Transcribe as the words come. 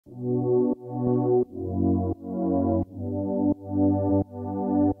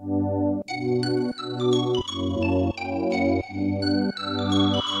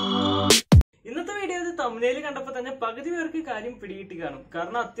പേർക്ക് കാര്യം പിടികിട്ടി കാണും.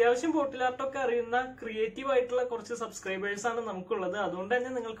 കാരണം അത്യാവശ്യം ബോട്ടിൽ ആർട്ടൊക്കെ അറിയുന്ന ക്രിയേറ്റീവ് ആയിട്ടുള്ള കുറച്ച് സബ്സ്ക്രൈബേഴ്സ് ആണ് നമുക്കുള്ളത്. അതുകൊണ്ട്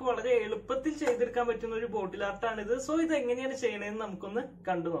തന്നെ നിങ്ങൾക്ക് വളരെ എളുപ്പത്തിൽ ചെയ്തെടുക്കാൻ പറ്റുന്ന ഒരു ബോട്ടിൽ ആർട്ടാണിത്. സോ ഇത് എങ്ങനെയാണ് ചെയ്യണതെന്ന് നമുക്കൊന്ന്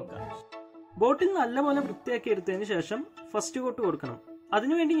കണ്ടു നോക്കാം. ബോട്ടിൽ നല്ലപോലെ വൃത്തിയാക്കി എടുത്തതിന് ശേഷം ഫസ്റ്റ് കോട്ട് കൊടുക്കണം.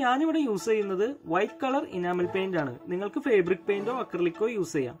 അതിനുവേണ്ടി ഞാനിവിടെ യൂസ് ചെയ്യുന്നത് വൈറ്റ് കളർ ഇനാമൽ പെയിന്റ് ആണ്. നിങ്ങൾക്ക് ഫാബ്രിക് പെയിന്റോ അക്രിലിക്കോ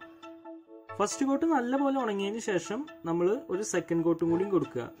യൂസ് ചെയ്യാം. ഫസ്റ്റ് കോട്ട് നല്ലപോലെ ഉണങ്ങിയതിന് ശേഷം നമ്മൾ ഒരു സെക്കൻഡ് കോട്ടും കൂടി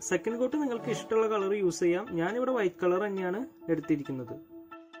കൊടുക്കുക. സെക്കൻഡ് കോട്ട് നിങ്ങൾക്ക് ഇഷ്ടമുള്ള കളർ യൂസ് ചെയ്യാം. ഞാനിവിടെ വൈറ്റ് കളർ തന്നെയാണ് എടുത്തിരിക്കുന്നത്.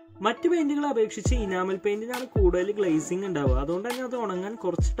 മറ്റ് പെയിന്റുകളെ അപേക്ഷിച്ച് ഇനാമൽ പെയിന്റിനാണ് കൂടുതൽ ഗ്ലേസിംഗ് ഉണ്ടാവുക. അതുകൊണ്ട് തന്നെ അത് ഉണങ്ങാൻ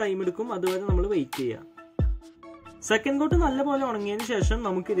കുറച്ച് ടൈം എടുക്കും. അതുവരെ നമ്മൾ വെയിറ്റ് ചെയ്യാം. സെക്കൻഡ് കോട്ട് നല്ലപോലെ ഉണങ്ങിയതിന് ശേഷം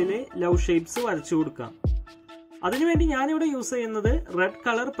നമുക്കിതിൽ ലവ് ഷേപ്സ് വരച്ചു കൊടുക്കാം. അതിനുവേണ്ടി ഞാനിവിടെ യൂസ് ചെയ്യുന്നത് റെഡ്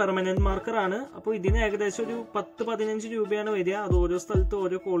കളർ പെർമനന്റ് മാർക്കർ ആണ്. അപ്പോൾ ഇതിന് ഏകദേശം ഒരു 10-15 രൂപയാണ് വരിക. അത് ഓരോ സ്ഥലത്ത്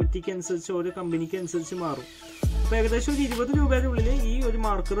ഓരോ ക്വാളിറ്റിക്ക് അനുസരിച്ച് ഓരോ കമ്പനിക്ക് അനുസരിച്ച് മാറും. അപ്പോൾ ഏകദേശം ഒരു 20 രൂപയുടെ ഉള്ളിൽ ഈ ഒരു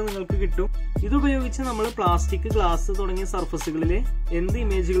മാർക്കർ നിങ്ങൾക്ക് കിട്ടും. ഇതുപയോഗിച്ച് നമ്മൾ പ്ലാസ്റ്റിക്, ഗ്ലാസ് തുടങ്ങിയ സർഫസുകളിൽ എന്ത്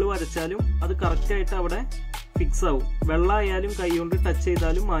ഇമേജുകൾ വരച്ചാലും അത് കറക്റ്റ് ആയിട്ട് അവിടെ ഫിക്സ് ആവും. വെള്ളമായാലും കൈ കൊണ്ട് ടച്ച്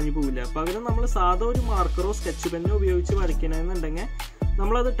ചെയ്താലും മാഞ്ഞു പോവില്ല. പകരം നമ്മൾ സാധാ ഒരു മാർക്കറോ സ്കെച്ച് പെന്നോ ഉപയോഗിച്ച് വരയ്ക്കണമെന്നുണ്ടെങ്കിൽ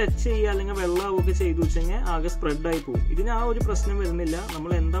നമ്മളത് ടച്ച് ചെയ്യുക അല്ലെങ്കിൽ വെള്ളമാവുകയൊക്കെ ചെയ്തു വെച്ചെങ്കിൽ ആകെ സ്പ്രെഡായി പോകും. ഇതിന് ആ ഒരു പ്രശ്നം വരുന്നില്ല.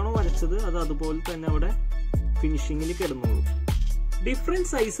 നമ്മൾ എന്താണോ വരച്ചത് അത് അതുപോലെ തന്നെ അവിടെ ഫിനിഷിങ്ങിൽ കിടന്നോളും. ഡിഫറെന്റ്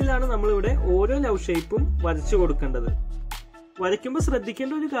സൈസിലാണ് നമ്മളിവിടെ ഓരോ ലവ് ഷേപ്പും വരച്ചു കൊടുക്കേണ്ടത്. വരയ്ക്കുമ്പോൾ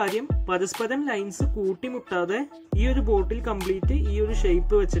ശ്രദ്ധിക്കേണ്ട ഒരു കാര്യം, പരസ്പരം ലൈൻസ് കൂട്ടിമുട്ടാതെ ഈ ഒരു ബോട്ടിൽ കംപ്ലീറ്റ് ഈ ഒരു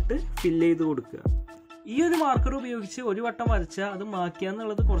ഷേപ്പ് വെച്ചിട്ട് ഫില്ല് ചെയ്ത് കൊടുക്കുക. ഈ ഒരു മാർക്കർ ഉപയോഗിച്ച് ഒരു വട്ടം വരച്ചാൽ അത് മാറ്റുക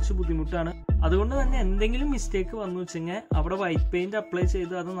എന്നുള്ളത് കുറച്ച് ബുദ്ധിമുട്ടാണ്. അതുകൊണ്ട് തന്നെ എന്തെങ്കിലും മിസ്റ്റേക്ക് വന്നു വെച്ചെങ്കിൽ അവിടെ വൈറ്റ് പെയിന്റ് അപ്ലൈ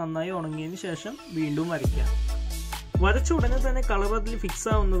ചെയ്ത് അത് നന്നായി ഉണങ്ങിയതിന് ശേഷം വീണ്ടും വരയ്ക്കുക. വരച്ച ഉടനെ തന്നെ കളർ അതിൽ ഫിക്സ്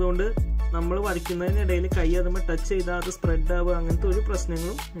ആവുന്നതുകൊണ്ട് നമ്മൾ വരയ്ക്കുന്നതിനിടയിൽ കൈ അതുമ്പോൾ ടച്ച് ചെയ്താൽ അത് സ്പ്രെഡ് ആവുക അങ്ങനത്തെ ഒരു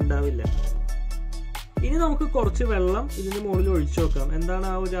പ്രശ്നങ്ങളും ഉണ്ടാവില്ല. ഇനി നമുക്ക് കുറച്ച് വെള്ളം ഇതിന് മുകളിൽ ഒഴിച്ചു നോക്കാം. എന്താണ്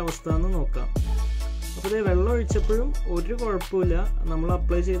ആ ഒരു അവസ്ഥ എന്ന് നോക്കാം. അപ്പോൾ ഇത് വെള്ളം ഒഴിച്ചപ്പോഴും ഒരു കുഴപ്പമില്ല. നമ്മൾ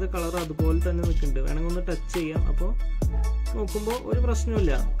അപ്ലൈ ചെയ്ത കളർ അതുപോലെ തന്നെ നിൽക്കുന്നുണ്ട്. വേണമെങ്കിൽ ഒന്ന് ടച്ച് ചെയ്യാം. അപ്പോൾ നോക്കുമ്പോൾ ഒരു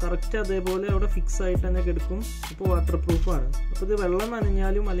പ്രശ്നമില്ല. കറക്റ്റ് അതേപോലെ അവിടെ ഫിക്സ് ആയിട്ട് തന്നെ കിടക്കും. ഇപ്പോൾ വാട്ടർ പ്രൂഫാണ്. അപ്പോൾ ഇത് വെള്ളം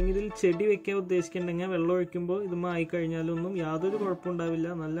നനഞ്ഞാലും അല്ലെങ്കിൽ ഇതിൽ ചെടി വെക്കാൻ ഉദ്ദേശിക്കുന്നുണ്ടെങ്കിൽ വെള്ളം ഒഴിക്കുമ്പോൾ ഇതുമ്മ ആയിക്കഴിഞ്ഞാലൊന്നും യാതൊരു കുഴപ്പമുണ്ടാവില്ല.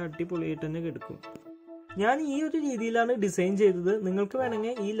 നല്ല അടിപൊളിയായിട്ട് തന്നെ കിടക്കും. ഞാൻ ഈ ഒരു രീതിയിലാണ് ഡിസൈൻ ചെയ്തത്. നിങ്ങൾക്ക്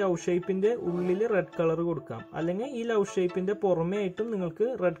വേണമെങ്കിൽ ഈ ലവ് ഷേപ്പിന്റെ ഉള്ളിൽ റെഡ് കളർ കൊടുക്കാം. അല്ലെങ്കിൽ ഈ ലവ് ഷേപ്പിന്റെ പുറമേ ആയിട്ടും നിങ്ങൾക്ക്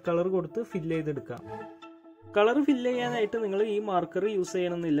റെഡ് കളർ കൊടുത്ത് ഫില്ല് ചെയ്തെടുക്കാം. കളർ ഫില്ല് ചെയ്യാനായിട്ട് നിങ്ങൾ ഈ മാർക്കർ യൂസ്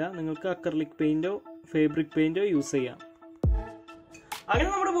ചെയ്യണമെന്നില്ല. നിങ്ങൾക്ക് അക്രിലിക് പെയിന്റോ ഫാബ്രിക് പെയിന്റോ യൂസ് ചെയ്യാം. അങ്ങനെ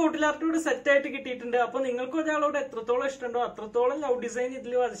നമ്മുടെ ബോട്ടിൽ ആർട്ട് ഇവിടെ സെറ്റ് ആയിട്ട് കിട്ടിയിട്ടുണ്ട്. അപ്പൊ നിങ്ങൾക്ക് ഒരാളോട് എത്രത്തോളം ഇഷ്ടമുണ്ടോ അത്രത്തോളം ലവ് ഡിസൈൻ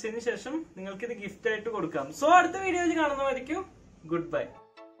ഇതിൽ വരച്ചതിന് ശേഷം നിങ്ങൾക്ക് ഇത് ഗിഫ്റ്റ് ആയിട്ട് കൊടുക്കാം. സോ അടുത്ത വീഡിയോയിൽ കാണുന്നതായിരിക്കും. Good bye.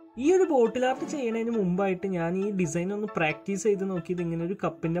 ഈ ഒരു ബോട്ടിൽ ആർട്ട് ചെയ്യുന്നതിന് മുമ്പായിട്ട് ഞാൻ ഈ ഡിസൈൻ ഒന്ന് പ്രാക്ടീസ് ചെയ്ത് നോക്കിയത് ഇങ്ങനെ ഒരു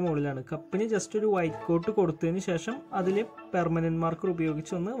കപ്പിന്റെ മുകളിലാണ്. കപ്പിന് ജസ്റ്റ് ഒരു വൈറ്റ് കോട്ട് കൊടുത്തതിന് ശേഷം അതിൽ പെർമനന്റ് മാർക്കർ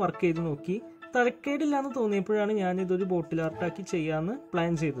ഉപയോഗിച്ച് ഒന്ന് വർക്ക് ചെയ്ത് നോക്കി. തരക്കേടില്ലാന്ന് തോന്നിയപ്പോഴാണ് ഞാൻ ഇതൊരു ബോട്ടിൽ ആർട്ടാക്കി ചെയ്യാമെന്ന്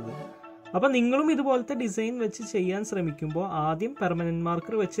പ്ലാൻ ചെയ്തത്. അപ്പൊ നിങ്ങളും ഇതുപോലത്തെ ഡിസൈൻ വെച്ച് ചെയ്യാൻ ശ്രമിക്കുമ്പോൾ ആദ്യം പെർമനന്റ്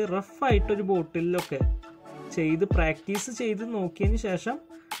മാർക്കർ വെച്ച് റഫായിട്ടൊരു ബോട്ടിലൊക്കെ ചെയ്ത് പ്രാക്ടീസ് ചെയ്ത് നോക്കിയതിന് ശേഷം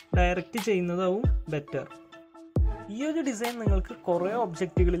ഡയറക്റ്റ് ചെയ്യുന്നതാവും ബെറ്റർ. ഈ ഒരു ഡിസൈൻ നിങ്ങൾക്ക് കുറേ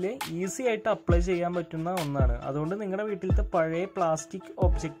ഒബ്ജക്റ്റുകളിൽ ഈസി ആയിട്ട് അപ്ലൈ ചെയ്യാൻ പറ്റുന്ന ഒന്നാണ്. അതുകൊണ്ട് നിങ്ങളുടെ വീട്ടിലത്തെ പഴയ പ്ലാസ്റ്റിക്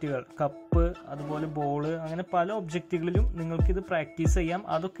ഒബ്ജക്റ്റുകൾ, കപ്പ്, അതുപോലെ ബോള്, അങ്ങനെ പല ഒബ്ജക്റ്റുകളിലും നിങ്ങൾക്കിത് പ്രാക്ടീസ് ചെയ്യാം.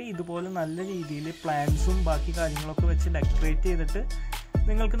 അതൊക്കെ ഇതുപോലെ നല്ല രീതിയിൽ പ്ലാന്റ്സും ബാക്കി കാര്യങ്ങളൊക്കെ വെച്ച് ഡെക്കറേറ്റ് ചെയ്തിട്ട്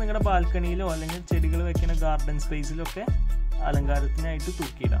നിങ്ങൾക്ക് നിങ്ങളുടെ ബാൽക്കണിയിലോ അല്ലെങ്കിൽ ചെടികൾ വെക്കുന്ന ഗാർഡൻ സ്പേസിലോ ഒക്കെ അലങ്കാരത്തിനായിട്ട്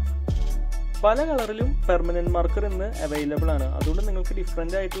തൂക്കിയിടാം. പല കളറിലും പെർമനന്റ് മാർക്കർ ഇന്ന് അവൈലബിൾ ആണ്. അതുകൊണ്ട് നിങ്ങൾക്ക്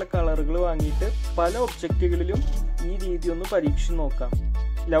ഡിഫറെൻ്റ് ആയിട്ടുള്ള കളറുകൾ വാങ്ങിയിട്ട് പല ഒബ്ജക്റ്റുകളിലും ഈ രീതി ഒന്ന് പരീക്ഷിച്ച് നോക്കാം.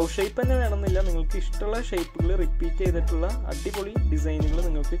 ലവ് ഷേപ്പ് തന്നെ വേണമെന്നില്ല. നിങ്ങൾക്ക് ഇഷ്ടമുള്ള ഷേപ്പുകൾ റിപ്പീറ്റ് ചെയ്തിട്ടുള്ള അടിപൊളി ഡിസൈനുകൾ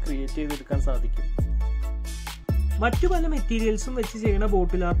നിങ്ങൾക്ക് ക്രിയേറ്റ് ചെയ്തെടുക്കാൻ സാധിക്കും. മറ്റു പല മെറ്റീരിയൽസും വെച്ച് ചെയ്യുന്ന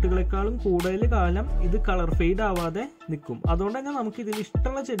ബോട്ടിൽ ആർട്ടുകളെക്കാളും കൂടുതൽ കാലം ഇത് കളർ ഫെയ്ഡ് ആവാതെ നിൽക്കും. അതുകൊണ്ട് തന്നെ നമുക്ക് ഇതിൽ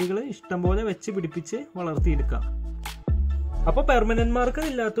ഇഷ്ടമുള്ള ചെടികൾ ഇഷ്ടം പോലെ വെച്ച് പിടിപ്പിച്ച് വളർത്തിയെടുക്കാം. അപ്പോൾ പെർമനന്റ് മാർക്കർ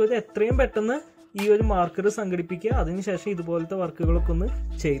ഇല്ലാത്തവർ എത്രയും പെട്ടെന്ന് ഈ ഒരു മാർക്കർ സംഘടിപ്പിക്കുക. അതിനുശേഷം ഇതുപോലത്തെ വർക്കുകളൊക്കെ ഒന്ന്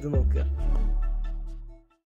ചെയ്തു നോക്കുക.